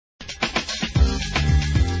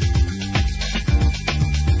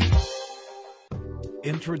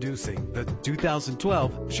Introducing the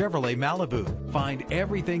 2012 Chevrolet Malibu. Find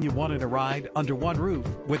everything you want in a ride under one roof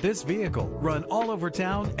with this vehicle. Run all over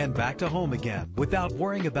town and back to home again without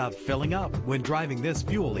worrying about filling up when driving this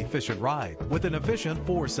fuel-efficient ride with an efficient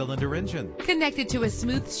 4-cylinder engine. Connected to a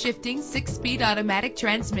smooth shifting 6-speed automatic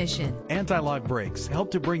transmission. Anti-lock brakes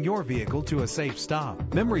help to bring your vehicle to a safe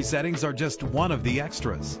stop. Memory settings are just one of the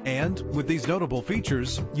extras. And with these notable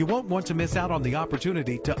features, you won't want to miss out on the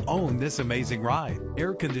opportunity to own this amazing ride.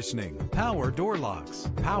 Air conditioning, power door locks,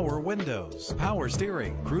 power windows, power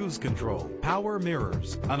steering, cruise control, power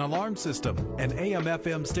mirrors, an alarm system, an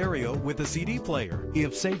AM/FM stereo with a CD player.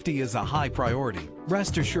 If safety is a high priority,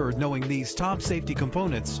 rest assured knowing these top safety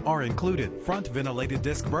components are included: front ventilated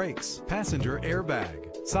disc brakes, passenger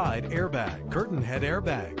airbag, side airbag, curtain head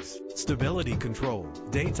airbags, stability control,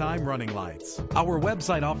 daytime running lights. Our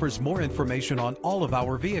website offers more information on all of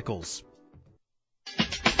our vehicles.